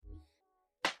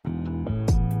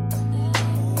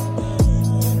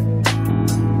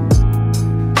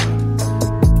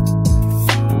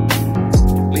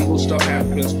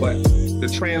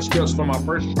transcripts from our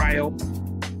first trial.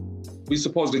 We're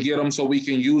supposed to get them so we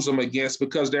can use them against,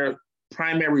 because their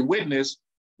primary witness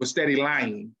was steady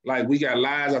lying. Like, we got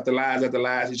lies after lies after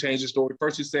lies. He changed the story.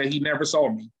 First he said he never saw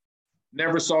me,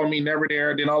 never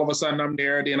there. Then all of a sudden I'm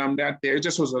there, then I'm not there. It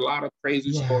just was a lot of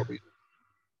crazy stories.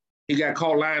 He got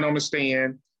caught lying on the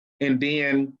stand. And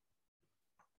then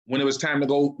when it was time to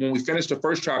go, when we finished the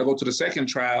first trial to go to the second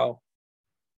trial,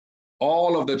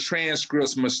 all of the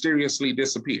transcripts mysteriously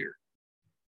disappeared.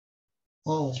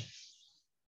 Oh.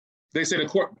 They said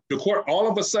the court, all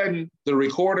of a sudden, the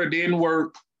recorder didn't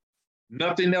work.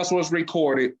 Nothing else was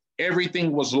recorded.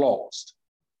 Everything was lost.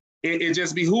 It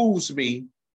just behooves me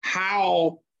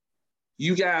how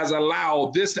you guys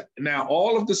allow this. Now,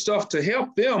 all of the stuff to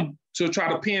help them to try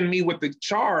to pin me with the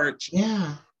charge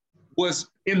was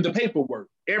in the paperwork.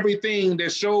 Everything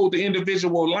that showed the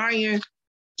individual lying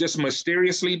just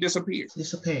mysteriously disappeared.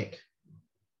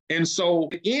 And so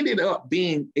it ended up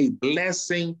being a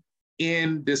blessing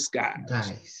in disguise.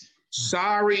 Nice.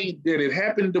 Sorry that it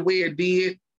happened the way it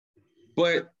did,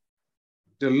 but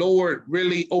the Lord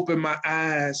really opened my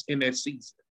eyes in that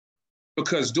season.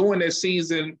 Because during that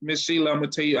season, Miss Sheila, I'm gonna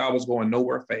tell you, I was going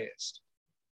nowhere fast.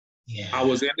 I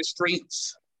was in the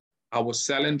streets. I was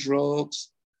selling drugs.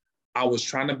 I was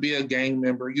trying to be a gang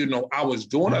member. You know, I was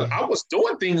doing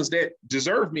things that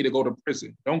deserved me to go to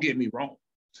prison. Don't get me wrong.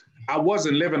 I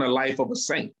wasn't living a life of a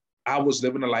saint. I was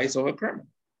living a life of a criminal.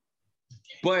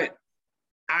 But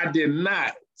I did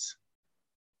not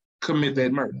commit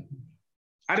that murder.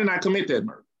 I did not commit that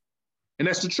murder. And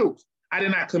that's the truth. I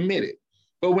did not commit it.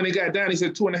 But when it got down, he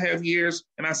said 2.5 years.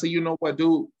 And I said, you know what,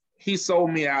 dude? He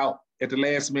sold me out at the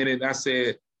last minute. And I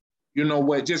said, you know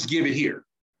what? Just give it here.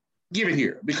 Give it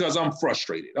here, because I'm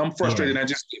frustrated. And I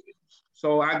just give it.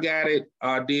 So I got it.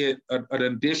 I did an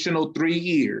additional 3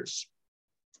 years.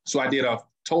 So I did a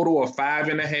total of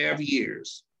 5.5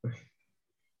 years.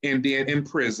 And then in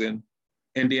prison,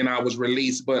 and then I was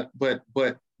released. But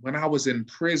when I was in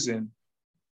prison,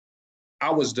 I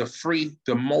was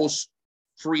the most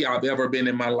free I've ever been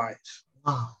in my life.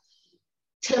 Wow.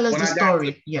 Tell us the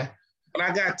story. When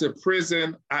I got to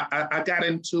prison,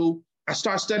 I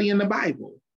started studying the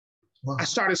Bible. Wow. I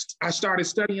started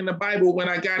studying the Bible when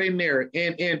I got in there.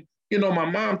 And you know, my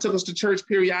mom took us to church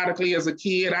periodically as a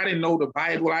kid. I didn't know the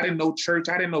Bible. I didn't know church.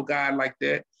 I didn't know God like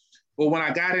that. But when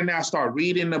I got in there, I started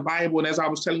reading the Bible. And as I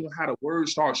was telling you how the word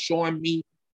started showing me,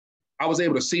 I was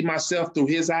able to see myself through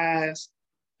his eyes.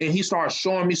 And he started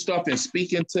showing me stuff and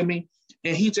speaking to me.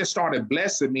 And he just started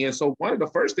blessing me. And so one of the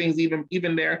first things,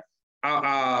 even there,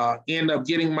 I ended up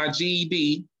getting my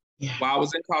GED while I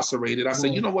was incarcerated. I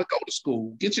said, you know what, go to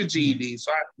school, get your GED.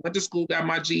 So I went to school, got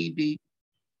my GED.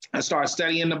 I started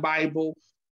studying the Bible,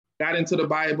 got into the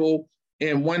Bible.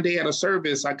 And one day at a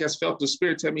service, I guess felt the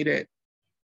Spirit tell me that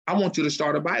I want you to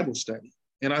start a Bible study.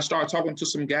 And I started talking to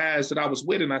some guys that I was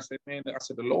with. And I said,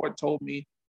 the Lord told me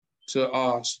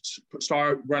to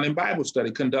start running Bible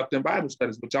study, conducting Bible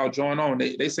studies, which y'all join on.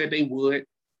 They said they would.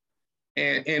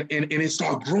 And it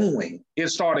started growing. It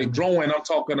started growing. I'm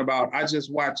talking about, I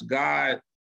just watched God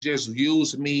just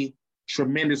use me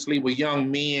tremendously with young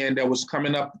men that was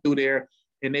coming up through there,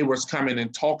 and they was coming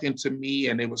and talking to me,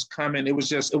 and they was coming. It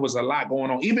was a lot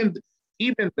going on. Even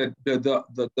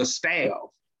the staff.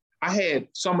 I had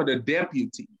some of the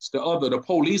deputies, the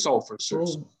police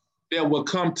officers that would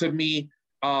come to me.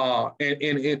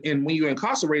 And when you're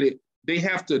incarcerated, they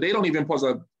don't even supposed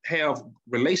to have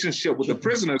relationship with the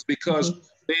prisoners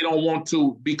because they don't want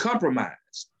to be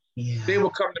compromised. They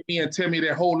would come to me and tell me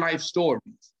their whole life stories.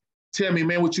 Tell me,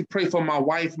 man, would you pray for my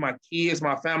wife, my kids,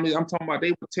 my family? I'm talking about,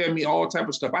 they would tell me all type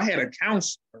of stuff. I had a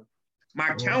counselor.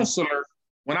 My counselor,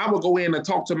 when I would go in and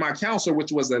talk to my counselor,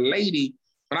 which was a lady,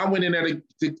 when I went in there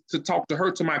to talk to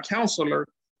her, to my counselor,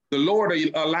 the Lord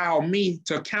allowed me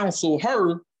to counsel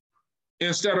her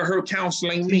instead of her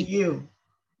counseling me.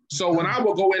 So when I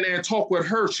would go in there and talk with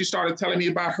her, she started telling me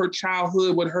about her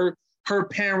childhood with her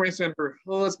parents and her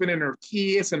husband and her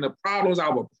kids and the problems. I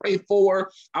would pray for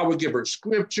her. I would give her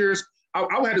scriptures. I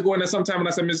would have to go in there sometime and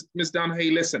I said, Miss Donna,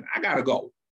 hey, listen, I gotta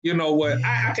go. You know what?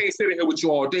 I can't sit in here with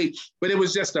you all day. But it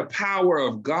was just the power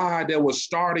of God that was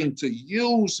starting to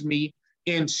use me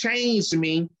and change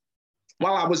me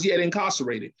while I was yet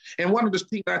incarcerated. And one of the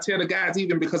things I tell the guys,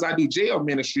 even because I do jail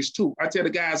ministries too, I tell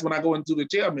the guys when I go into the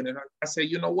jail ministry, I say,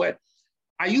 you know what?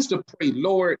 I used to pray,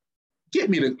 Lord,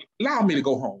 allow me to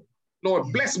go home.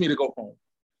 Lord, bless me to go home.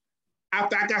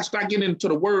 After I started getting into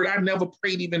the word, I never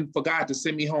prayed even for God to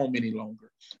send me home any longer.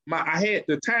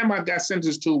 The time I got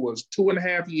sentenced to was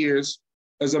 2.5 years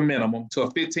as a minimum to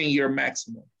a 15-year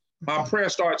maximum. My prayer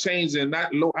started changing.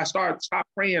 Not Lord, I started stop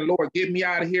praying, Lord, get me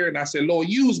out of here. And I said, Lord,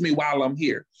 use me while I'm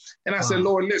here. And I said,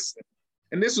 Lord, listen.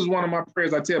 And this is one of my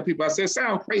prayers. I tell people, I said,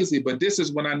 sound crazy, but this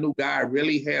is when I knew God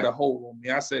really had a hold on me.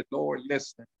 I said, Lord,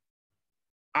 listen.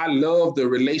 I love the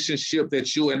relationship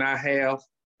that you and I have,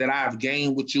 that I've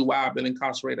gained with you while I've been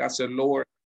incarcerated. I said, Lord,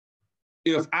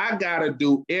 if I got to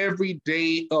do every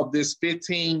day of this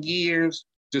 15 years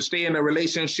to stay in a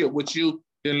relationship with you,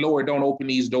 then Lord, don't open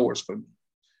these doors for me.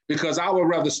 Because I would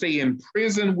rather stay in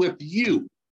prison with you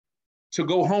to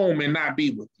go home and not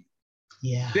be with you.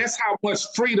 Yeah. That's how much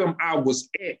freedom I was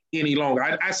at any longer.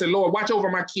 I said, Lord, watch over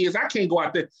my kids. I can't go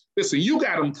out there. Listen, you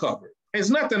got them covered.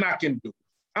 There's nothing I can do.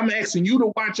 I'm asking you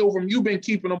to watch over them. You've been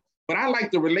keeping them, but I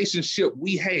like the relationship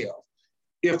we have.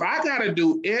 If I got to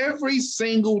do every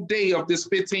single day of this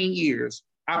 15 years,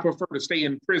 I prefer to stay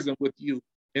in prison with you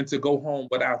and to go home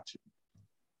without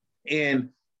you. And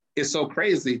it's so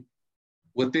crazy.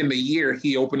 Within the year,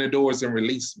 he opened the doors and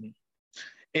released me.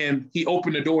 And he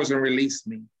opened the doors and released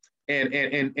me.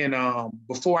 And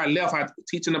before I left, I was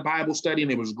teaching a Bible study,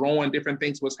 and it was growing, different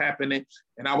things was happening.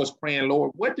 And I was praying,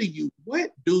 Lord, what do you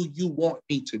want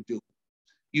me to do?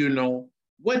 You know,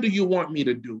 what do you want me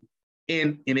to do?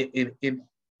 And in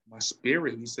my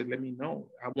spirit, he said, let me know.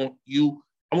 I want you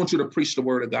to preach the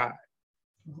word of God.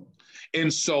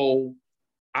 And so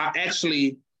I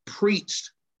actually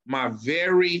preached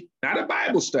not a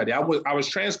Bible study. I was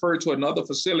transferred to another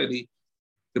facility.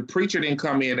 The preacher didn't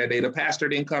come in that day. The pastor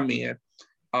didn't come in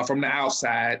from the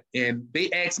outside, and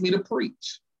they asked me to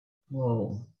preach.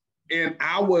 Whoa. And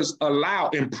I was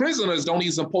allowed, and prisoners don't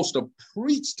even supposed to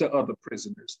preach to other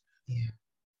prisoners. Yeah.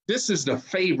 This is the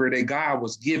favor that God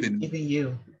was giving me. Giving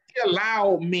you. He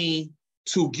allowed me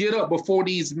to get up before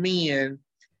these men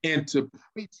and to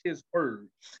preach his word.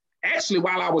 Actually,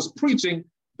 while I was preaching,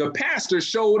 the pastor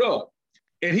showed up,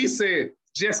 and he said,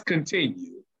 just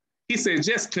continue. He said,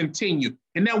 just continue.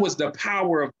 And that was the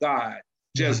power of God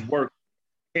just working.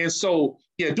 And so,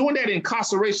 during that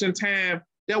incarceration time,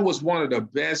 that was one of the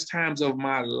best times of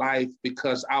my life,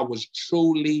 because I was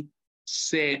truly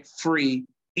set free,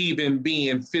 even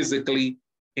being physically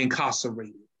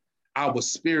incarcerated. I was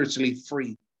spiritually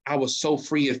free. I was so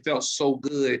free. It felt so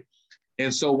good.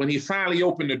 And so when he finally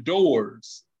opened the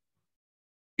doors,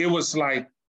 it was like,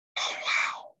 oh,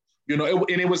 wow. You know,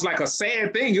 and it was like a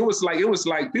sad thing. It was like,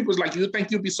 people was like, you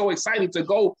think you'd be so excited to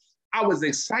go? I was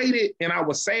excited and I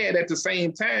was sad at the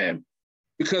same time,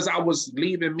 because I was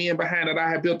leaving men behind that I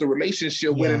had built a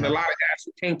relationship with, and a lot of guys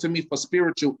who came to me for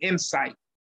spiritual insight.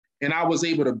 And I was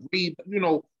able to breathe, you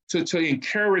know, to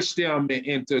encourage them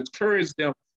and to encourage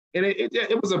them. And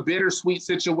it was a bittersweet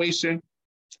situation,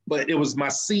 but it was, my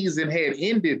season had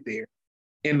ended there,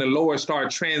 and the Lord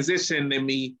started transitioning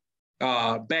me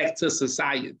back to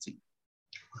society.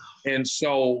 And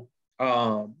so,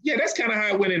 that's kind of how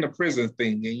I went in the prison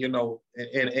thing. And, you know,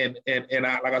 and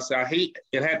I, like I said, I hate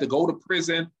it had to go to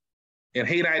prison, and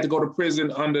hate I had to go to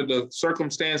prison under the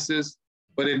circumstances.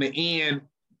 But in the end,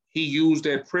 he used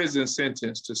that prison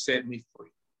sentence to set me free.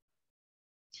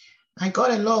 I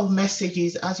got a lot of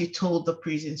messages as you told the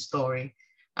prison story.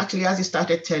 Actually, as you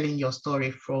started telling your story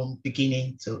from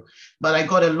beginning to, but I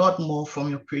got a lot more from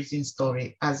your prison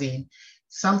story, as in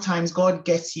sometimes God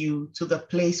gets you to the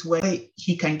place where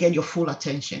he can get your full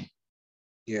attention.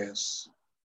 Yes.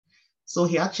 So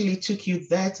he actually took you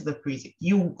there to the prison.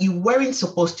 You weren't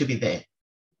supposed to be there.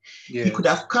 Yes. He could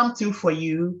have come through for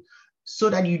you so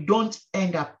that you don't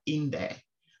end up in there.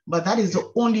 But that is the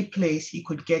only place he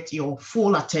could get your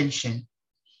full attention.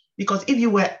 Because if you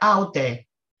were out there,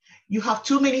 you have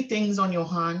too many things on your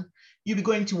hand. You'll be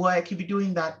going to work, you'll be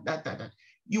doing that.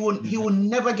 He will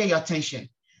never get your attention.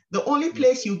 The only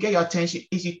place you get your attention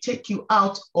is you take you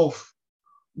out of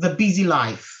the busy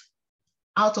life,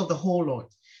 out of the whole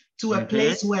lot, to a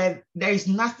place where there is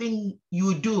nothing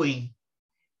you're doing.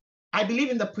 I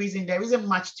believe in the prison, there isn't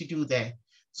much to do there.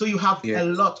 So you have a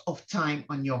lot of time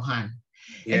on your hand.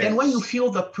 Yes. And then when you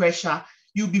feel the pressure,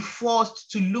 you'll be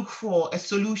forced to look for a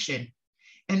solution.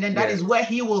 And then that is where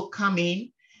he will come in,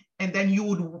 and then you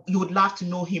would love to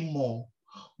know him more.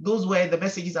 Those were the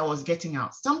messages I was getting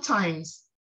out. Sometimes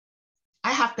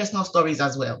I have personal stories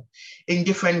as well in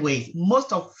different ways.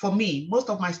 Most of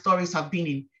my stories have been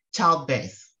in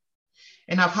childbirth.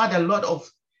 And I've had a lot of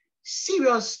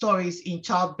serious stories in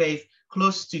childbirth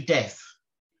close to death.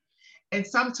 And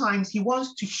sometimes he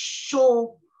wants to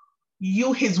show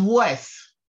you his worth.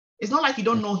 It's not like you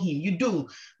don't know him, you do,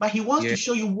 but he wants to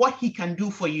show you what he can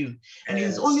do for you. And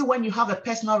it's only when you have a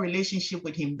personal relationship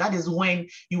with him, that is when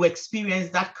you experience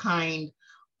that kind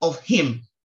of him.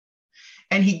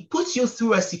 And he puts you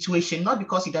through a situation, not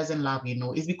because he doesn't love you,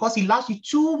 no, it's because he loves you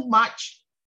too much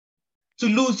to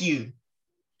lose you.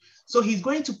 So he's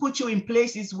going to put you in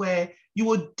places where you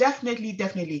will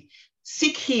definitely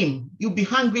seek him. You'll be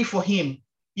hungry for him.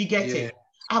 You get it?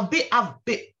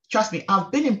 Trust me,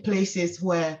 I've been in places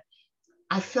where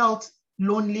I felt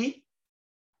lonely.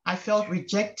 I felt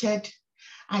rejected.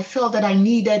 I felt that I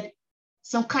needed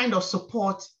some kind of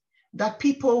support, that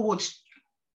people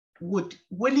would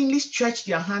willingly stretch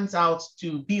their hands out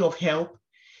to be of help.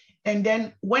 And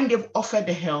then when they've offered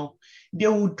the help, they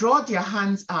will draw their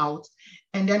hands out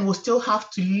and then will still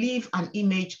have to leave an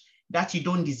image that you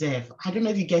don't deserve. I don't know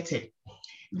if you get it.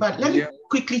 But let me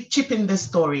quickly chip in this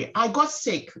story. I got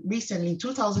sick recently in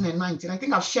 2019. I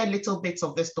think I've shared little bits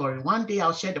of this story. One day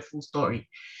I'll share the full story.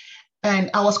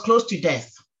 And I was close to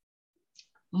death.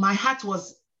 My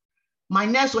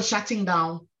nerves were shutting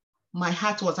down. My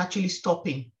heart was actually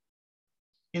stopping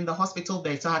in the hospital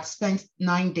bed. So I had spent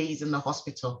 9 days in the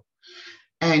hospital.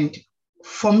 And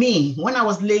for me, when I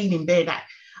was laying in bed,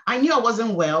 I knew I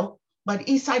wasn't well, but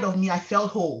inside of me, I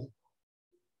felt whole.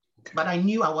 But I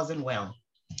knew I wasn't well.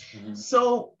 Mm-hmm.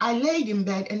 So I laid in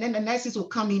bed, and then the nurses will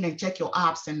come in and check your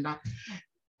abs and that.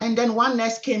 And then one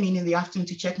nurse came in the afternoon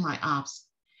to check my abs.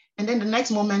 And then the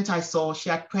next moment I saw, she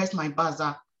had pressed my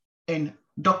buzzer, and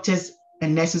doctors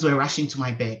and nurses were rushing to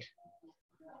my bed.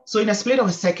 So in a split of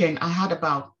a second, I had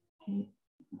about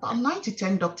 9 to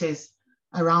 10 doctors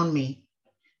around me,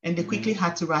 and they quickly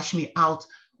had to rush me out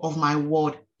of my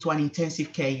ward to an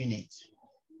intensive care unit.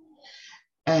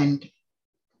 And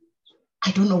I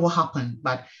don't know what happened,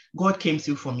 but God came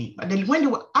through for me. But then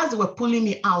as they were pulling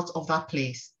me out of that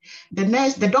place,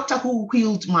 the doctor who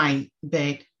wheeled my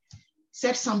bed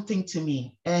said something to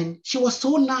me, and she was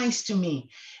so nice to me.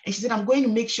 And she said, I'm going to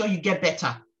make sure you get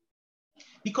better.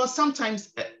 Because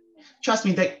sometimes, trust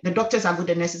me, the doctors are good,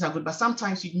 the nurses are good, but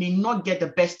sometimes you may not get the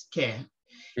best care.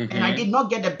 Mm-hmm. And I did not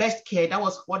get the best care. That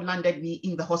was what landed me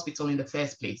in the hospital in the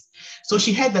first place. So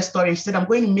she heard the story and she said, I'm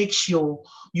going to make sure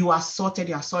you are sorted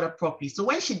properly. So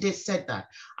when she said that,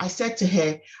 I said to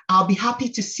her, I'll be happy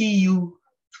to see you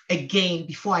again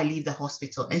before I leave the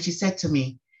hospital. And she said to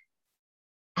me,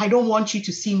 I don't want you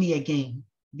to see me again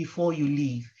before you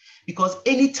leave, because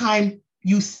anytime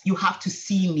you have to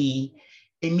see me,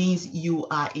 it means you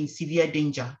are in severe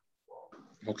danger.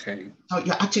 Okay. So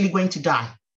you're actually going to die.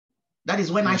 That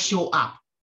is when I show up.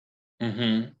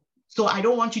 Mm-hmm. So I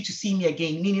don't want you to see me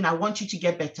again, meaning I want you to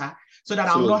get better so that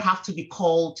I'll not have to be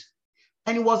called.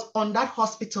 And it was on that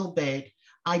hospital bed,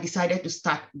 I decided to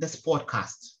start this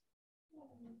podcast,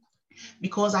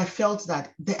 because I felt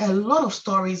that there are a lot of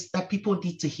stories that people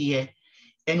need to hear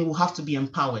and will have to be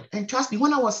empowered. And trust me,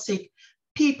 when I was sick,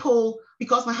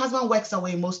 because my husband works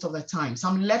away most of the time, so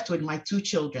I'm left with my 2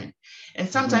 children. And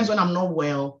sometimes when I'm not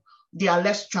well, they are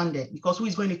left stranded, because who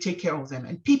is going to take care of them?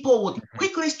 And people would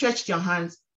quickly stretch their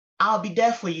hands. I'll be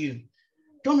there for you.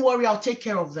 Don't worry, I'll take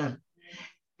care of them.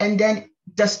 And then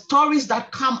the stories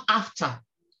that come after,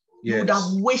 you would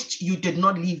have wished you did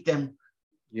not leave them.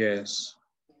 Yes.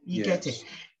 You get it?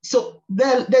 So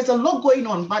there's a lot going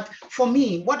on. But for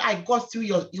me, what I got through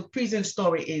your prison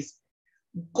story is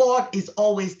God is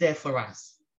always there for us.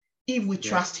 If we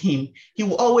trust him, he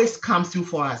will always come through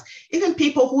for us. Even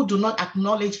people who do not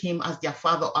acknowledge him as their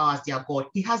father or as their God,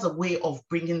 he has a way of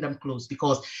bringing them close,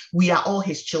 because we are all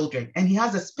his children. And he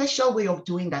has a special way of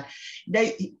doing that.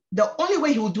 The only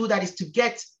way he will do that is to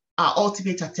get our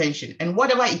ultimate attention. And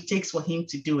whatever it takes for him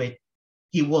to do it,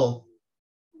 he will.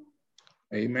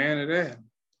 Amen to that.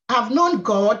 I've known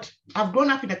God. I've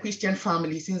grown up in a Christian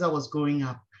family since I was growing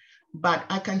up. But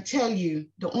I can tell you,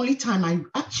 the only time I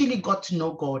actually got to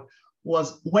know God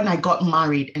was when I got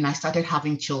married and I started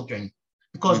having children,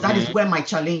 because that is where my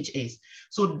challenge is.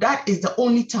 So that is the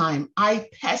only time I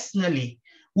personally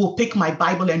will pick my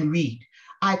Bible and read.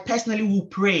 I personally will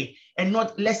pray and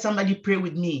not let somebody pray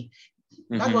with me.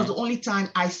 That was the only time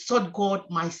I sought God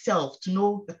myself to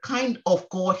know the kind of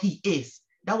God he is.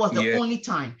 That was the only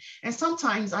time. And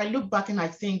sometimes I look back and I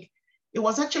think, it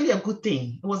was actually a good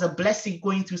thing. It was a blessing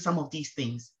going through some of these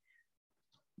things,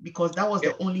 because that was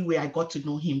the only way I got to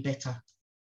know him better.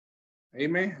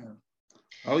 Amen.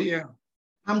 Oh, yeah.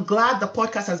 I'm glad the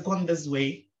podcast has gone this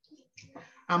way.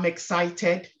 I'm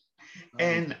excited.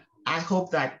 And I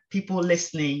hope that people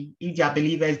listening, if they are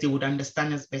believers, they would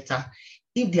understand us better.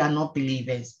 If they are not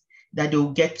believers, that they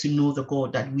will get to know the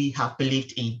God that we have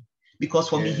believed in. Because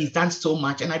for me, he's done so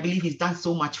much. And I believe he's done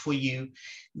so much for you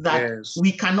that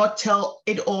we cannot tell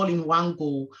it all in one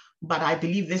go. But I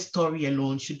believe this story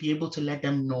alone should be able to let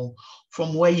them know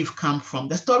from where you've come from.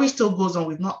 The story still goes on.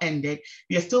 We've not ended.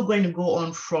 We are still going to go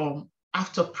on from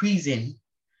after prison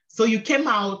So you came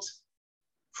out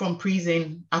from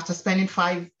prison after spending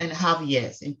 5.5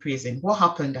 years in prison. What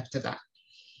happened after that?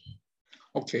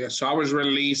 Okay, so I was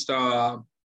released close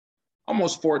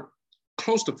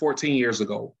to 14 years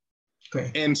ago.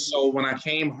 Great. And so when I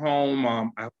came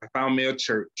home, I found me a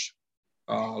church,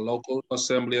 local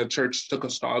assembly, a church took a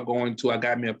start going to. I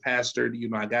got me a pastor.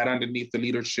 I got underneath the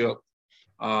leadership.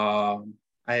 I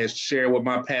had shared with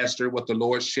my pastor what the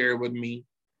Lord shared with me.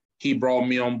 He brought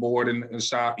me on board and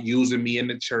started using me in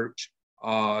the church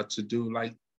to do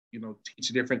teach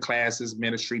different classes,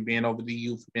 ministry, being over the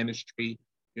youth ministry.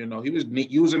 He was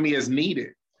using me as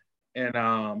needed.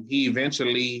 And he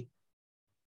eventually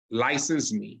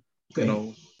licensed me,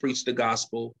 preach the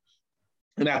gospel.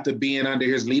 And after being under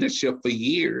his leadership for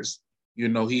years,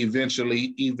 he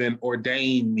eventually even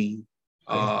ordained me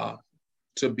to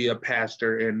be a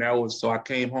pastor. And so I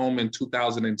came home in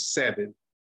 2007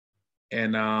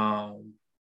 and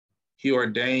he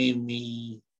ordained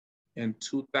me in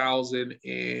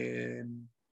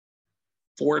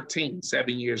 2014,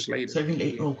 7 years later.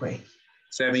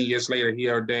 7 years later, he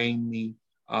ordained me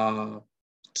to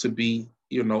be,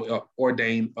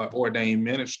 ordained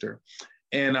minister.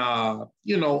 And, and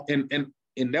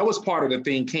that was part of the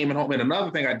thing, coming home. And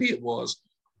another thing I did was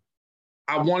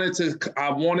I wanted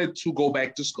to go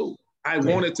back to school. I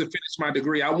wanted to finish my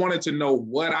degree. I wanted to know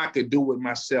what I could do with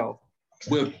myself,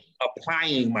 with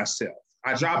applying myself.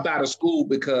 I dropped out of school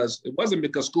because it wasn't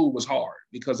because school was hard,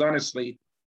 because honestly,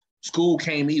 school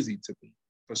came easy to me.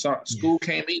 School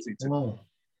came easy to me.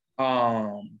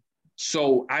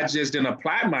 So I just didn't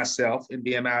apply myself, and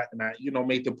then I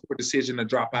made the poor decision to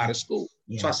drop out of school.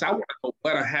 So I said, I want to know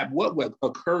what would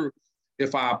occur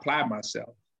if I applied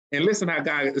myself. And listen, how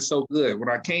God is so good. When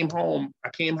I came home, I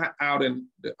came out in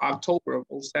October of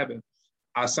 2007.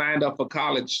 I signed up for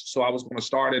college, so I was going to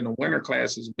start in the winter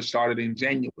classes, which started in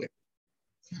January.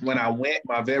 When I went,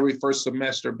 my very first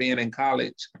semester being in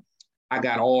college, I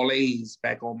got all A's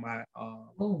back on my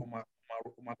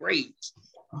grades.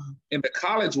 And the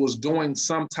college was doing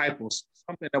something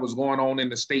that was going on in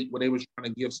the state where they was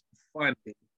trying to give some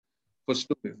funding for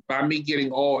students. By me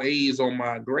getting all A's on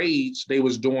my grades, they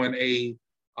was doing they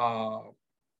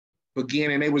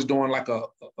was doing like a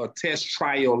test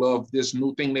trial of this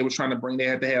new thing they were trying to bring. They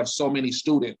had to have so many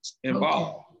students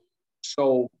involved. Okay.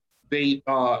 So they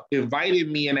invited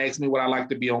me and asked me would I like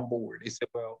to be on board. They said,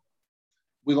 well,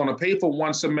 we're going to pay for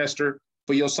one semester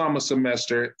for your summer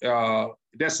semester.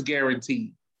 That's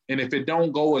guaranteed. And if it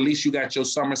don't go, at least you got your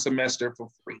summer semester for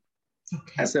free.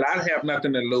 Okay. I said, I have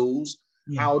nothing to lose.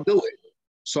 Yeah. I'll do it.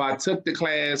 So I took the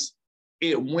class.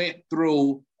 It went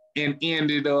through and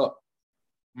ended up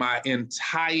my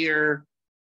entire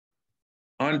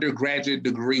undergraduate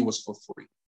degree was for free.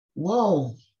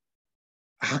 Whoa.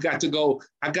 I got to go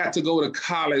to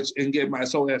college and get my,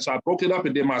 so I broke it up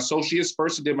and did my associates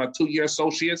first, and did my 2-year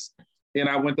associates. Then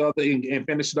I went to and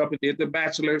finished it up and did the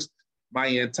bachelor's.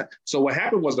 So what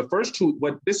happened was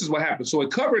this is what happened. So it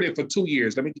covered it for 2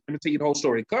 years. Let me tell you the whole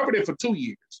story. It covered it for 2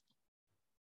 years.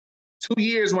 2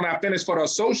 years when I finished for the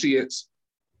associates,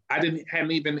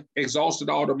 hadn't even exhausted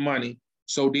all the money.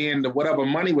 So then whatever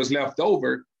money was left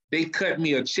over, they cut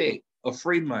me a check of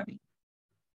free money.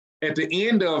 At the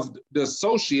end of the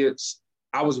associates,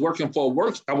 I was working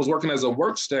as a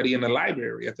work study in the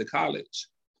library at the college.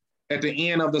 At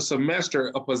the end of the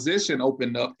semester, a position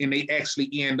opened up and they actually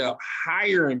end up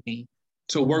hiring me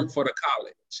to work for the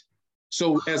college.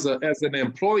 So as an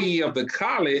employee of the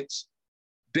college,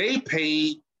 they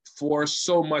paid for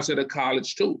so much of the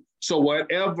college too. So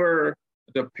whatever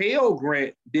the Pell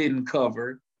Grant didn't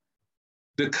cover,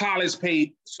 the college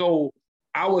paid. So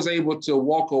I was able to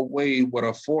walk away with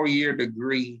a 4-year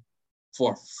degree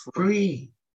for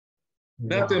free.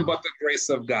 Nothing but the grace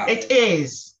of God. It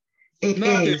is.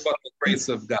 Nothing but the grace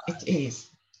of God. It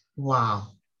is. Wow.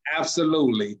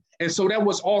 Absolutely. And so that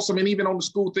was awesome. And even on the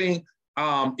school thing,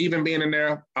 even being in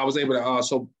there, I was able to,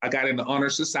 so I got in the Honor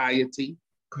Society.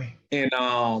 Great. And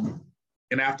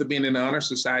after being in the Honor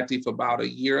Society for about a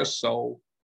year or so,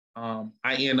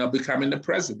 I ended up becoming the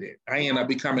president.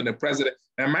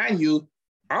 And mind you,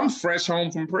 I'm fresh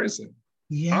home from prison.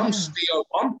 Yeah. I was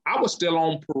still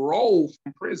on parole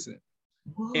from prison.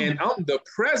 Whoa. And I'm the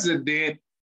president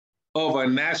of a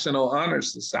National Honor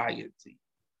Society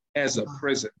as a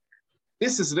prisoner.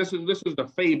 This was the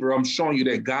favor I'm showing you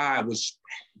that God was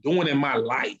doing in my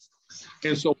life.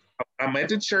 And so I'm at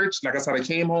the church. Like I said, I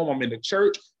came home, I'm in the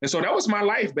church. And so that was my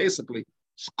life, basically.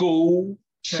 School,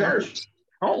 church,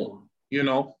 home.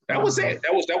 That was it.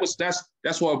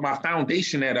 That's what my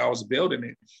foundation that I was building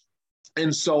it.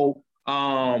 And so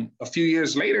a few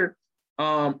years later,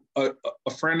 A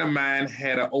friend of mine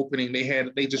had an opening.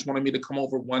 They just wanted me to come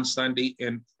over one Sunday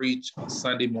and preach a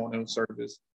Sunday morning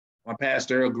service. My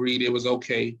pastor agreed it was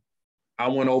okay. I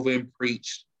went over and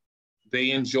preached.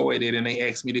 They enjoyed it and they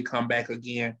asked me to come back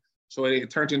again. So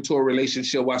it turned into a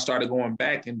relationship where I started going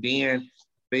back, and then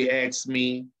they asked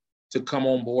me to come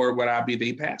on board where I'd be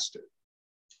their pastor.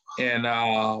 And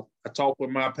I talked with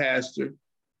my pastor.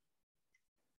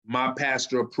 My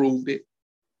pastor approved it.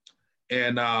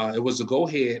 And it was a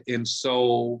go-ahead. And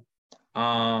so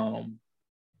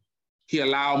he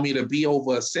allowed me to be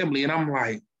over assembly. And I'm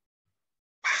like,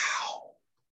 wow,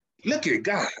 look at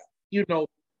God. You know,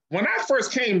 when I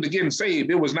first came to getting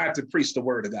saved, it was not to preach the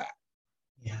word of God.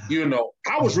 Yeah. You know,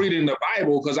 I was reading the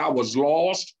Bible because I was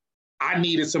lost. I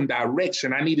needed some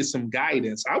direction. I needed some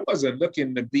guidance. I wasn't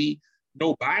looking to be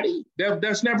nobody.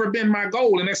 That's never been my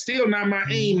goal. And that's still not my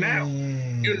aim now.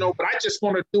 You know, but I just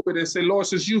want to do it and say, Lord,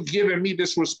 since you've given me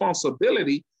this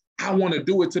responsibility, I want to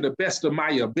do it to the best of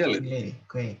my ability.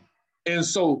 Great. And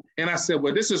so, and I said,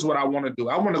 well, this is what I want to do.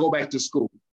 I want to go back to school.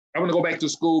 I want to go back to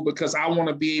school because I want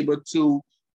to be able to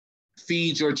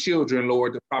feed your children,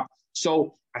 Lord.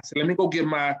 So I said, let me go get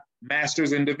my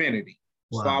master's in divinity.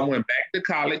 Wow. So I went back to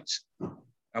college.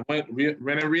 I went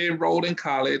re-enrolled in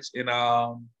college and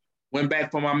went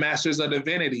back for my master's of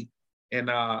divinity. And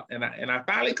I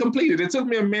finally completed. It took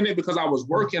me a minute because I was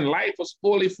working. Life was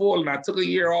fully full, and I took a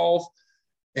year off.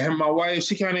 And my wife,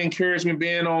 she kind of encouraged me,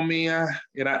 being on me.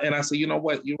 And I said, you know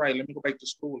what? You're right. Let me go back to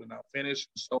school, and I'll finish.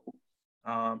 So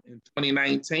in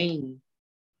 2019,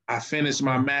 I finished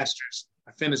my master's.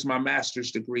 I finished my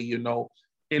master's degree, you know,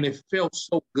 and it felt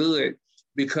so good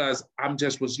because I'm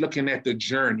just was looking at the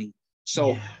journey.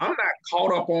 So I'm not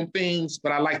caught up on things,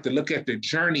 but I like to look at the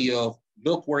journey of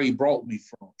look where he brought me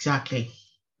from. Exactly.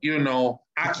 You know,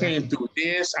 I came through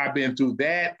this, I've been through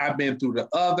that, I've been through the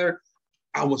other.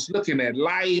 I was looking at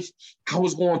life. I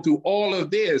was going through all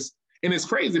of this. And it's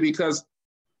crazy because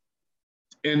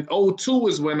in 2002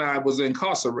 is when I was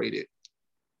incarcerated.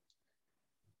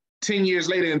 10 years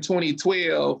later in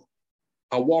 2012,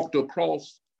 I walked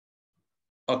across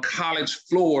a college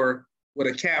floor with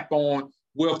a cap on,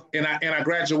 and I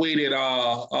graduated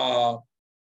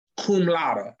cum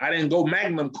laude. I didn't go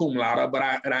magna cum laude,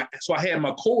 but so I had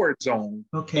my cords on.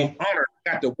 Okay. Honor.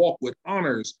 I got to walk with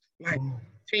honors. Like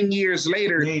 10 years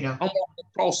later, I'm walking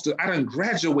across I done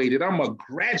graduated. I'm a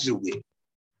graduate.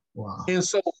 Wow. And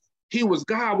so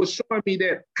God was showing me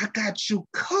that I got you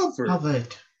covered.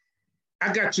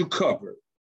 I got you covered.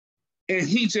 And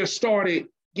he just started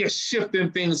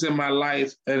shifting things in my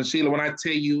life. And Sheila, when I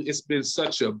tell you, it's been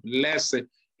such a blessing.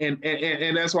 And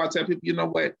that's why I tell people, you know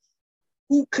what?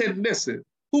 Who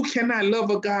cannot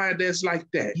love a God that's like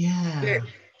that? Yeah. That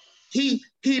he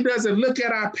doesn't look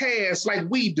at our past like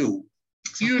we do.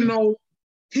 You know,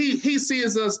 he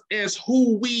sees us as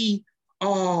who we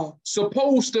are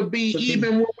supposed to be,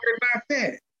 even when we're not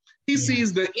that. He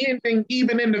sees the ending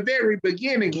even in the very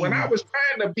beginning. When I was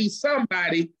trying to be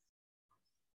somebody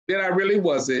that I really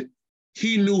wasn't,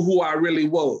 he knew who I really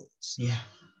was. Yeah.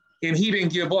 And he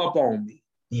didn't give up on me.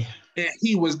 Yeah. And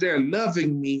he was there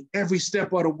loving me every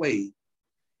step of the way.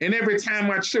 And every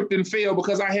time I tripped and fell,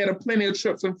 because I had plenty of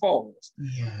trips and falls,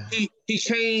 he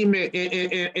came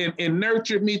and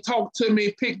nurtured me, talked to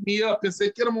me, picked me up and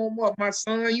said, get him on up, my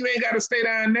son. You ain't got to stay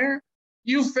down there.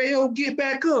 You failed, get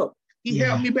back up. He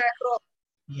helped me back up.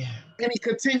 Yeah. And he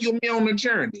continued me on the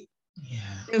journey. Yeah.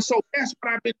 And so that's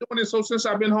what I've been doing. And so since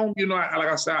I've been home, you know, like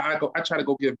I said, I try to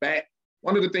go give back.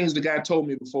 One of the things the guy told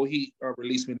me before he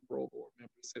released me to parole board,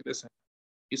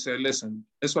 he said, listen,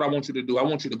 that's what I want you to do. I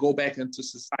want you to go back into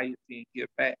society and give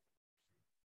back.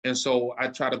 And so I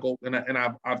try to go, and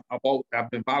I've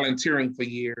been volunteering for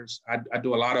years. I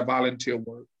do a lot of volunteer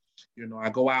work. You know, I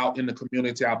go out in the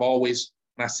community. When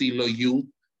I see little youth,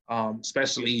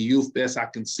 especially youth I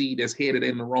can see that's headed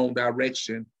in the wrong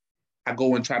direction, I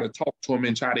go and try to talk to them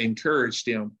and try to encourage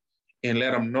them and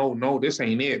let them know, no, this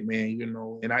ain't it, man, you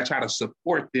know. And I try to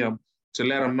support them to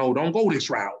let them know, don't go this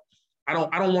route. I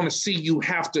don't want to see you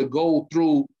have to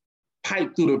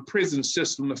pipe through the prison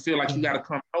system to feel like you got to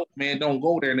come out, man. Don't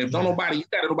go there. And if you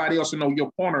got nobody else to know your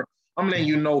corner, I'm letting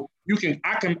you know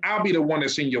I'll be the one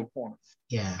that's in your corner.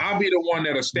 Yeah. I'll be the one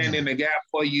that'll stand in the gap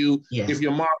for you. Yeah. If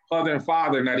your mother and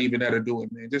father not even there to do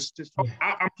it, man. Just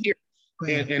I'm here.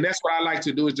 And that's what I like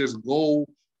to do, is just go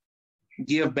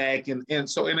give back. And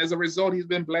as a result, he's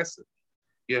been blessing.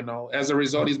 You know, as a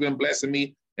result, he's been blessing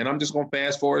me. And I'm just going to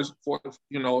fast forward,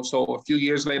 you know, so a few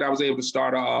years later, I was able to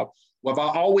start I've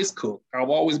always cooked. I've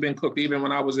always been cooked, even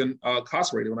when I was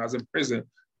incarcerated, when I was in prison.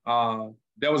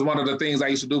 That was one of the things I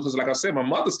used to do because, like I said, my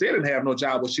mother still didn't have no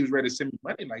job, but she was ready to send me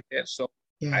money like that. So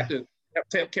I had to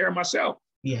take care of myself.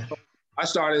 Yeah. So I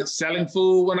started selling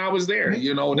food when I was there.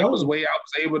 You know, that was the way I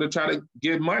was able to try to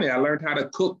get money. I learned how to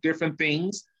cook different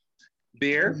things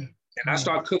there, and I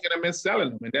started cooking them and selling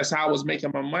them. And that's how I was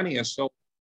making my money. And so,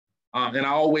 and I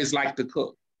always liked to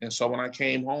cook. And so when I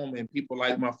came home and people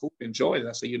liked my food, enjoyed it,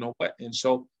 I said, you know what? And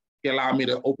so he allowed me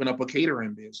to open up a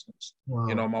catering business. Wow.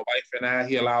 You know, my wife and I,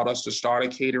 he allowed us to start a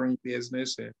catering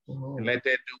business and let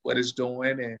that do what it's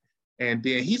doing. And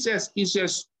then he's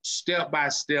just step by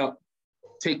step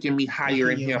taking me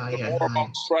higher in him. The more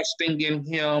I'm trusting in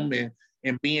him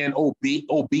and being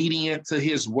obedient to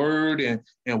his word and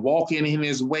walking in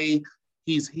his way,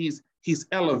 he's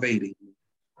elevating me,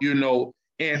 you know.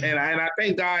 And I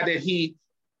thank God that he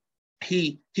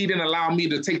didn't allow me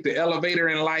to take the elevator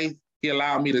in life. He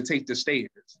allowed me to take the stairs.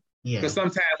 Because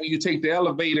sometimes when you take the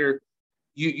elevator,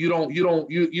 you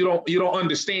don't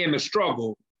understand the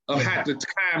struggle of how to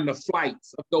climb the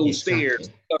flights of those stairs.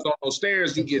 Because on those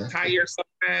stairs, you get tired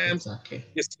sometimes.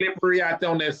 It's slippery out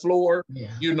there on that floor.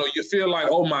 You know, you feel like,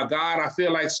 oh my God, I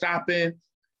feel like stopping.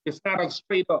 It's not a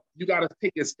straight up. You got to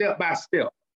take it step by step.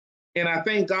 And I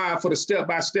thank God for the step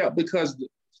by step, because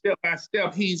step by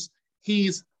step, he's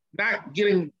not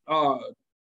getting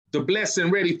the blessing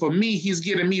ready for me. He's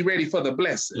getting me ready for the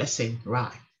blessing.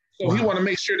 Right. So he want to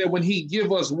make sure that when he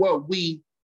give us what he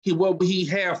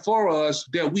have for us,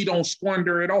 that we don't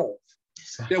squander it off,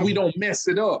 that we don't mess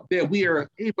it up, that we are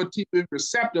able to be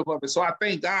receptive of it. So I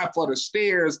thank God for the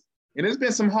stairs. And it's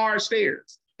been some hard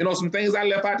stairs. You know, some things I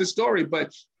left out the story,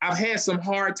 but I've had some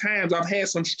hard times. I've had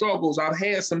some struggles. I've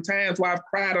had some times where I've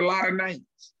cried a lot of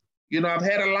nights. You know, I've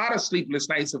had a lot of sleepless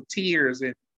nights of tears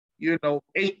and, you know,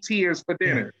 8 tears for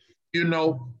dinner, you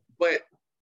know, but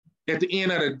at the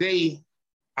end of the day,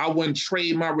 I wouldn't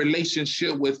trade my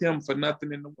relationship with him for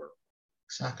nothing in the world.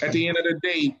 At the end of the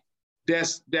day,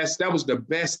 that was the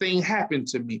best thing happened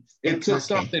to me. It took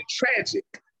something tragic.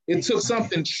 It took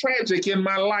something tragic in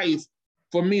my life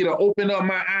for me to open up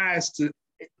my eyes to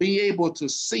be able to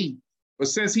see. But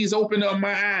since he's opened up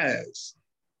my eyes,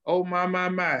 oh my,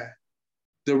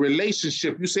 the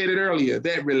relationship, you said it earlier,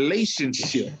 that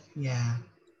relationship.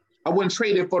 I wouldn't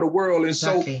trade it for the world. And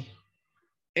so,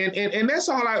 and that's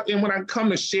all and when I come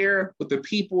to share with the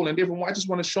people and different, I just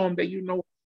want to show them that, you know,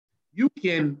 you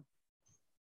can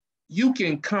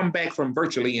come back from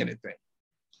virtually anything.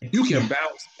 You can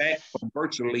bounce back from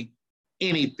virtually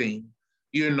anything.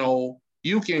 You know,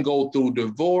 you can go through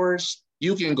divorce,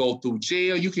 you can go through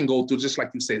jail, you can go through, just like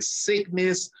you said,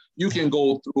 sickness, you can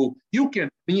go through,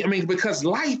 because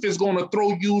life is going to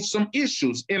throw you some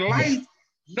issues. In life,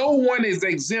 no one is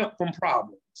exempt from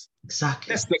problems.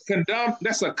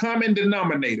 That's a common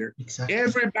denominator.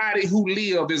 Everybody who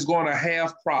lives is going to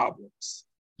have problems.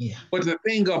 But the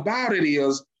thing about it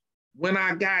is, when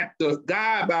I got the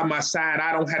God by my side,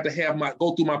 I don't have to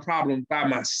go through my problems by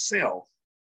myself.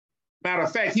 Matter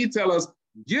of fact, he tell us,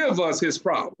 give us his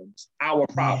problems, our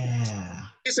problems.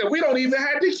 He said, we don't even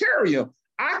have to carry them.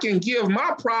 I can give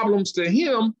my problems to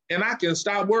him and I can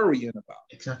stop worrying about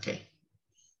it.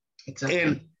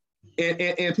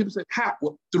 And people say, how?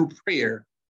 Well, through prayer.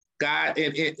 God,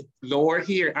 and Lord,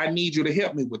 here, I need you to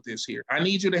help me with this here. I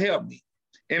need you to help me.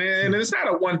 And it's not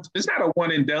a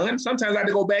one and done. Sometimes I have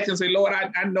to go back and say, Lord,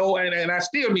 I know, and I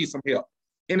still need some help.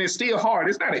 And it's still hard.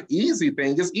 It's not an easy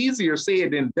thing. It's easier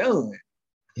said than done.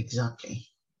 Exactly.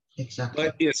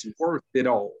 But it's worth it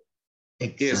all.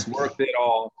 It's worth it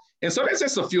all. And so that's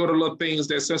just a few of the little things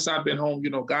that since I've been home, you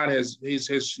know, God has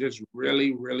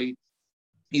really, really,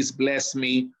 he's blessed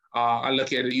me. I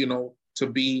look at it, you know, to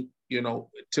be, you know,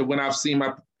 to when I've seen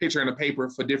my picture in the paper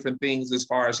for different things, as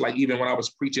far as like even when I was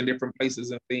preaching different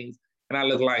places and things, and I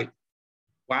look like,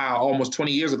 wow, almost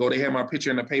 20 years ago, they had my picture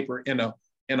in the paper in a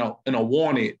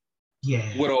wanted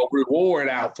with a reward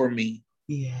out for me.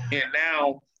 And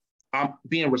now I'm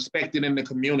being respected in the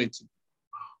community,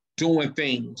 doing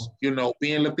things, you know,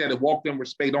 being looked at and walked in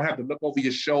respect. Don't have to look over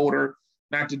your shoulder,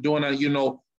 not to doing a, you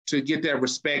know, to get that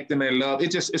respect and that love.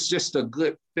 It's just a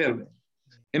good feeling.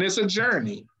 And it's a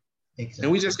journey.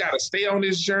 And we just got to stay on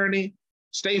this journey,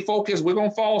 stay focused. We're going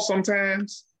to fall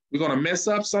sometimes. We're going to mess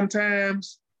up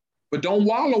sometimes, but don't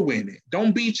wallow in it.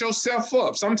 Don't beat yourself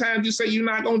up. Sometimes you say you're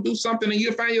not going to do something and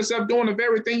you find yourself doing the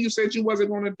very thing you said you wasn't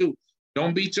going to do.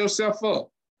 Don't beat yourself up,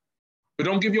 but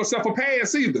don't give yourself a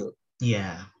pass either.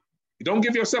 Don't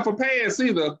give yourself a pass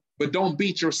either, but don't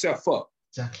beat yourself up.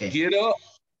 Get up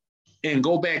and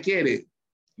go back at it.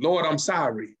 Lord, I'm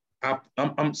sorry.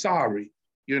 I'm sorry,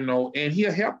 you know, and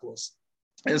he'll help us.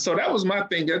 And so that was my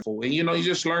thing. And, you know, you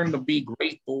just learn to be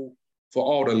grateful for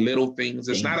all the little things.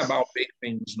 It's not about big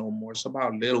things no more. It's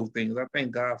about little things. I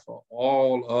thank God for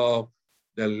all of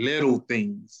the little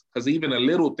things, because even the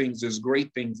little things is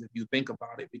great things if you think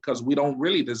about it, because we don't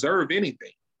really deserve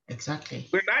anything. Exactly.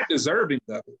 We're not deserving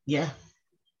of it. Yeah.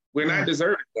 We're not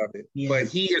deserving of it. Yes. But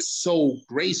he is so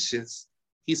gracious.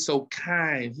 He's so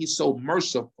kind. He's so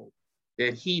merciful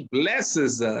that he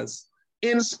blesses us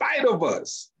in spite of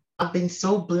us. I've been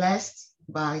so blessed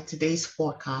by today's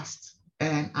podcast,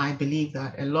 and I believe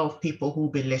that a lot of people who will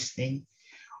be listening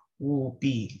will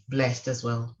be blessed as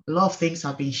well. A lot of things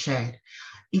have been shared.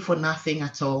 If for nothing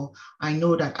at all, I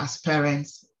know that as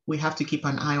parents, we have to keep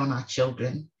an eye on our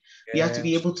children. Yes. We have to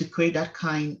be able to create that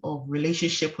kind of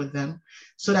relationship with them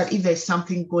so that if there's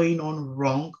something going on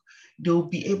wrong, they'll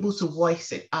be able to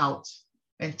voice it out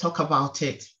and talk about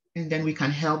it. And then we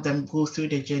can help them go through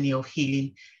the journey of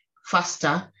healing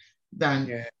faster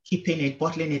than keeping it,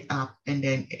 bottling it up, and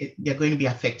then they're going to be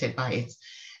affected by it.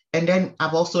 And then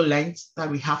I've also learned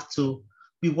that we have to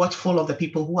be watchful of the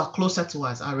people who are closer to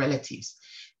us, our relatives,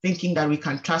 thinking that we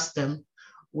can trust them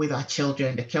with our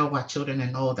children, the care of our children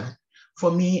and all that. For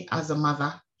me, as a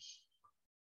mother,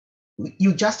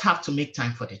 you just have to make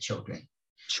time for the children.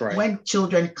 Right. When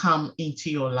children come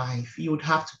into your life, you would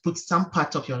have to put some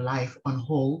part of your life on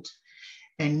hold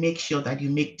and make sure that you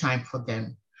make time for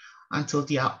them until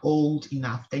they are old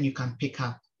enough. Then you can pick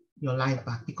up your life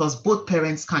back, because both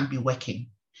parents can't be working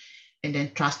and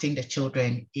then trusting the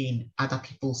children in other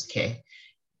people's care.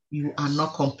 You are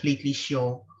not completely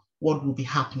sure what will be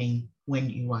happening when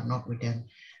you are not with them.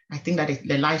 I think that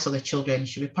the lives of the children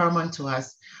should be paramount to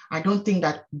us. I don't think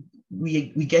that we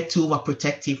get too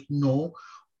overprotective, no,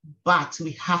 but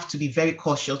we have to be very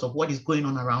cautious of what is going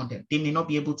on around them. They may not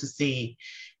be able to say,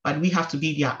 but we have to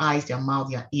be their eyes, their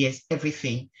mouth, their ears,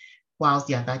 everything, whilst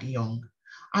they are that young.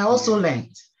 I also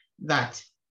learned that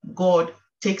God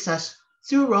takes us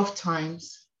through rough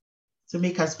times to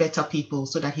make us better people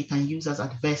so that he can use us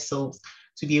as vessels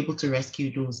to be able to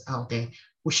rescue those out there.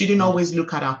 We shouldn't always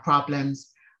look at our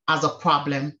problems as a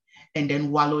problem and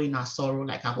then wallow in our sorrow,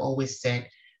 like I've always said,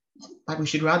 but we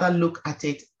should rather look at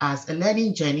it as a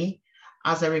learning journey,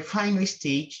 as a refinery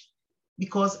stage,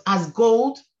 because as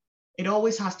gold, it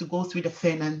always has to go through the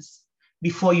furnace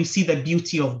before you see the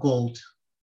beauty of gold.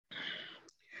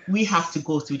 We have to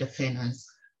go through the furnace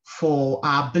for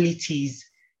our abilities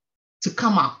to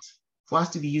come out, for us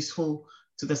to be useful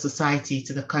to the society,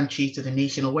 to the country, to the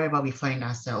nation, or wherever we find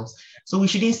ourselves. So we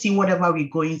shouldn't see whatever we're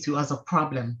going through as a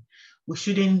problem. We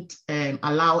shouldn't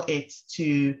allow it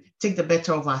to take the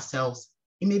better of ourselves.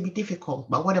 It may be difficult,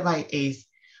 but whatever it is,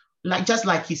 just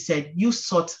like you said, you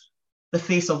sought the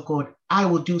face of God. I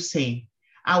will do same.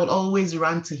 I will always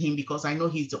run to him because I know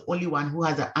he's the only one who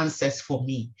has the answers for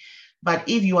me. But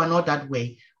if you are not that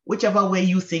way, whichever way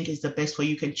you think is the best for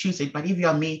you, you can choose it. But if you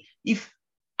are me, if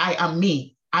I am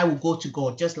me, I will go to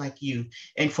God just like you.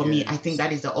 And for me, I think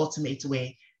that is the ultimate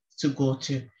way to go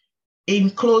to.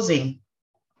 In closing,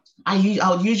 I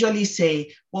would usually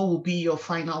say, what will be your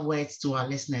final words to our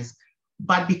listeners?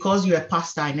 But because you're a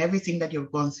pastor and everything that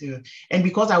you've gone through, and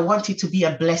because I want it to be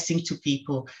a blessing to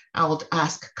people, I would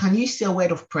ask, can you say a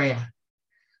word of prayer,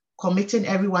 committing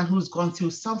everyone who's gone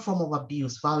through some form of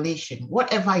abuse, violation,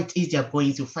 whatever it is they're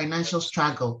going through, financial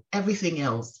struggle, everything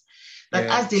else, that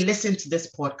as they listen to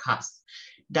this podcast,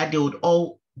 that they would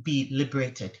all be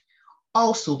liberated.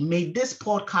 Also, may this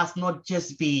podcast not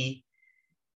just be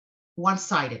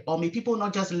one-sided, or may people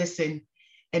not just listen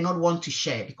and not want to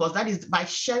share, because that is, by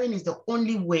sharing is the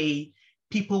only way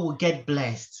people will get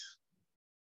blessed.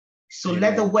 So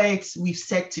let the words we've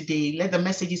said today, let the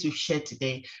messages we've shared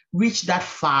today reach that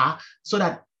far, so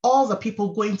that all the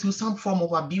people going through some form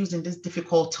of abuse in this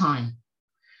difficult time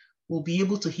will be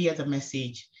able to hear the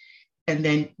message, and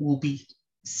then will be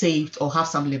saved or have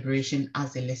some liberation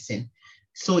as they listen.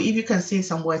 So if you can say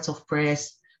some words of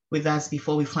prayers with us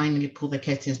before we finally pull the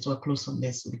curtains to a close on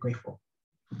this, we'll be grateful.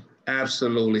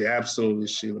 Absolutely, absolutely,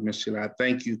 Sheila. Miss Sheila,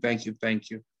 thank you, thank you, thank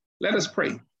you. Let us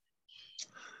pray.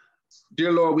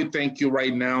 Dear Lord, we thank you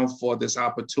right now for this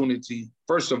opportunity.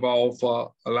 First of all,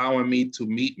 for allowing me to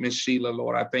meet Miss Sheila,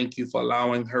 Lord. I thank you for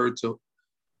allowing her to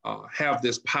have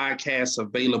this podcast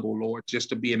available, Lord, just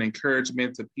to be an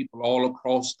encouragement to people all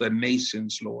across the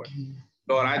nations, Lord.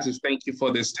 Lord, I just thank you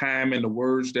for this time and the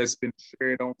words that's been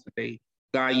shared on today.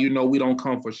 God, you know we don't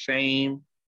come for shame,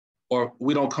 or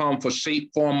we don't come for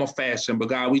shape, form, or fashion, but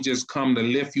God, we just come to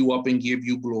lift you up and give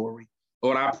you glory.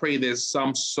 Lord, I pray there's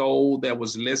some soul that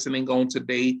was listening on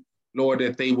today, Lord,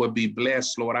 that they would be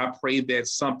blessed. Lord, I pray that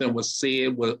something was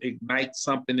said will ignite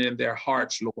something in their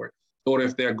hearts, Lord. Lord,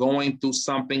 if they're going through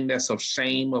something that's of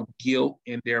shame, of guilt,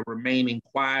 and they're remaining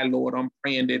quiet, Lord, I'm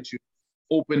praying that you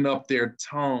open up their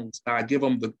tongues, God. Give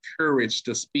them the courage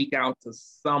to speak out to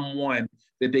someone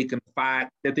that they can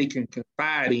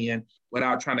confide in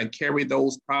without trying to carry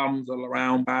those problems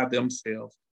around by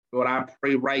themselves. Lord, I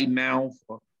pray right now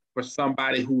for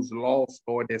somebody who's lost,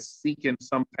 Lord, that's seeking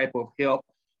some type of help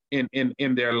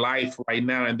in their life right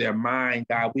now, in their mind,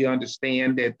 God. We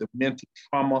understand that the mental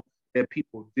trauma that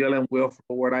people are dealing with,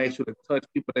 Lord, I ask you to touch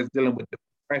people that's dealing with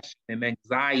depression and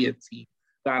anxiety.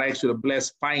 God, I ask you to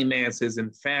bless finances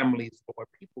and families, Lord.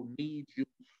 People need you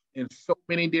in so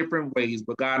many different ways,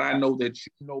 but God, I know that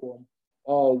you know them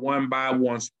all one by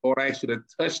one. So Lord, I ask you to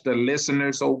touch the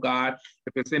listeners, oh God.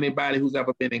 If it's anybody who's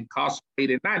ever been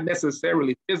incarcerated, not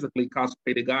necessarily physically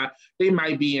incarcerated, God, they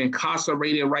might be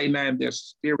incarcerated right now in their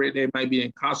spirit. They might be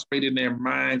incarcerated in their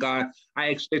mind, God.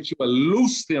 I ask that you will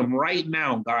loose them right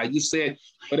now, God. You said,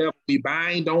 whatever we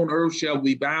bind on earth shall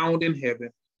be bound in heaven.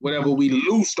 Whatever we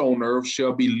loosed on earth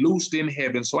shall be loosed in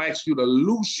heaven. So I ask you to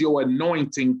loose your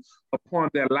anointing upon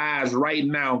their lives right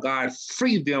now, God.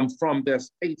 Free them from their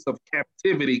states of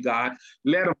captivity, God.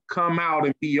 Let them come out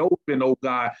and be open, oh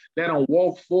God. Let them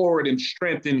walk forward in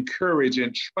strength and courage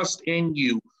and trust in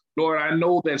you. Lord, I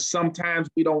know that sometimes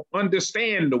we don't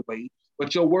understand the way,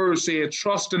 but your word said,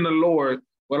 trust in the Lord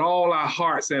with all our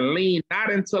hearts and lean not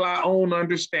into our own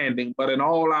understanding, but in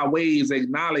all our ways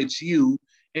acknowledge you,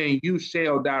 and you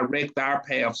shall direct our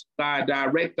paths. God,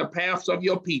 direct the paths of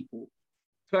your people.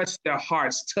 Touch their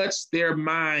hearts, touch their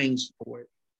minds, Lord.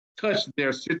 Touch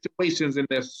their situations and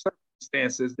their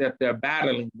circumstances that they're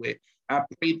battling with. I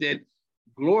pray that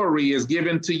glory is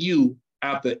given to you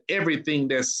after everything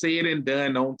that's said and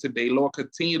done on today. Lord,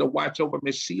 continue to watch over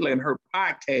Miss Sheila and her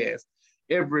podcast.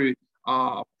 Every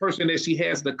person that she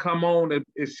has to come on and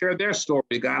share their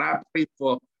story, God, I pray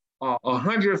for a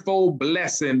 100-fold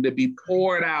blessing to be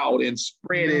poured out and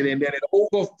spread it, and that it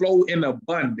overflow in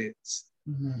abundance.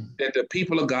 That the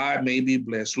people of God may be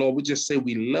blessed. Lord, we just say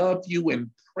we love you and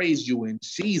praise you in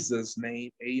Jesus' name.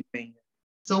 Amen.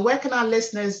 So where can our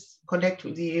listeners connect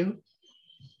with you?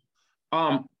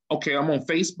 Okay, I'm on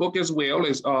Facebook as well.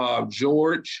 It's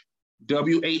George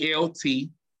WALT.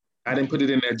 I didn't put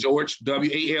it in there. George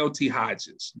WALT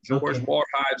Hodges. George Ward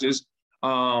Hodges.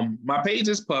 My page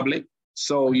is public,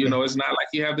 so you know it's not like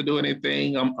you have to do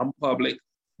anything. I'm public.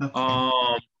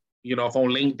 You know, if on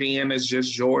LinkedIn, it's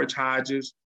just George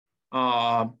Hodges.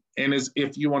 And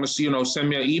if you want to see, send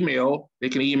me an email, they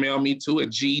can email me too at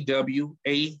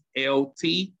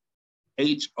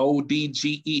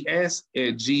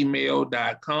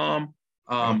gwalthodges@gmail.com.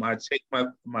 I check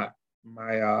my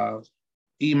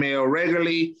email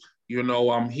regularly.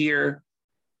 I'm here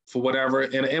for whatever.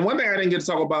 And one thing I didn't get to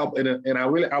talk about, and I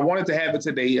wanted to have it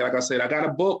today. Like I said, I got a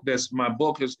book. My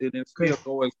book is still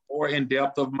going more in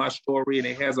depth of my story, and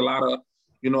it has a lot of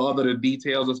other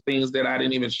details of things that I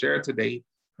didn't even share today.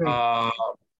 And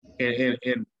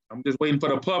I'm just waiting for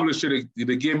the publisher to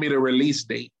give me the release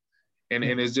date. And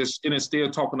it's still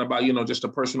talking about just a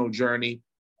personal journey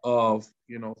of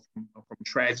from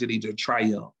tragedy to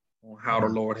triumph, on how the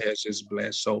Lord has just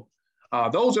blessed. So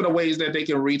those are the ways that they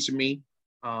can reach me.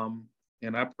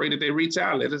 And I pray that they reach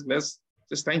out. Let's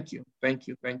just thank you.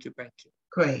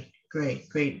 Great.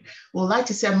 We'd like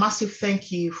to say a massive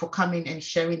thank you for coming and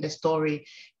sharing the story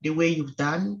the way you've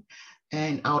done.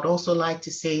 And I would also like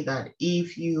to say that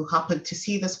if you happen to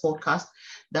see this podcast,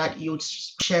 that you'd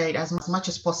share it as much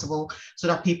as possible so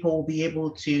that people will be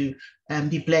able to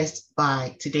be blessed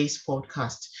by today's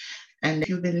podcast. And if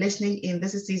you've been listening in,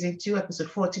 this is season 2,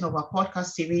 episode 14 of our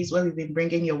podcast series, where we've been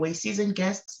bringing your way seasoned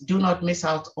guests. Do not miss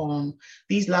out on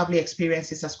these lovely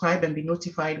experiences. Subscribe and be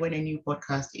notified when a new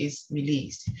podcast is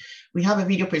released. We have a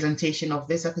video presentation of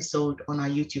this episode on our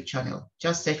YouTube channel.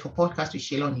 Just search for Podcast with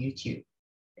Sheila on YouTube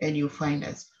and you'll find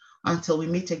us. Until we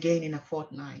meet again in a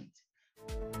fortnight.